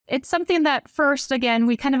it's something that first, again,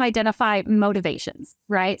 we kind of identify motivations,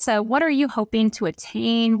 right? So what are you hoping to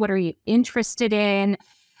attain? What are you interested in?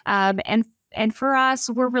 And for us,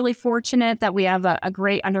 we're really fortunate that we have a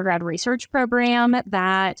great undergrad research program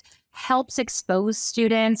that helps expose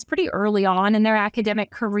students pretty early on in their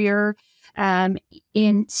academic career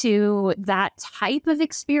into that type of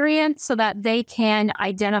experience so that they can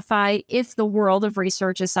identify if the world of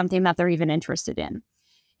research is something that they're even interested in.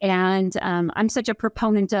 And I'm such a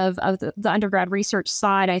proponent of the undergrad research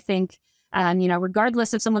side. I think,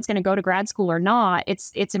 regardless if someone's going to go to grad school or not,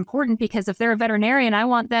 it's important because if they're a veterinarian, I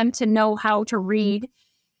want them to know how to read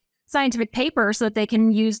scientific papers so that they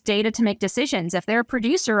can use data to make decisions. If they're a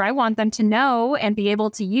producer, I want them to know and be able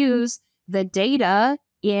to use the data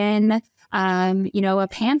in a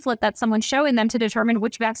pamphlet that someone's showing them to determine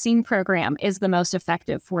which vaccine program is the most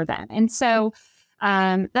effective for them. And so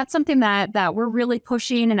that's something that we're really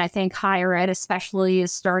pushing. And I think higher ed especially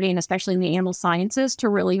is starting, especially in the animal sciences, to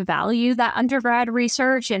really value that undergrad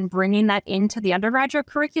research and bringing that into the undergraduate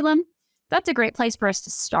curriculum. That's a great place for us to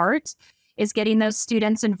start, is getting those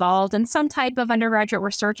students involved in some type of undergraduate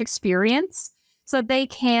research experience so they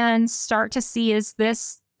can start to see, is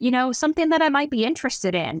this something that I might be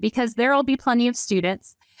interested in? Because there will be plenty of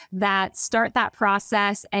students that start that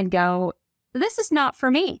process and go, this is not for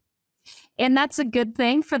me. And that's a good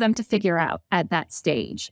thing for them to figure out at that stage.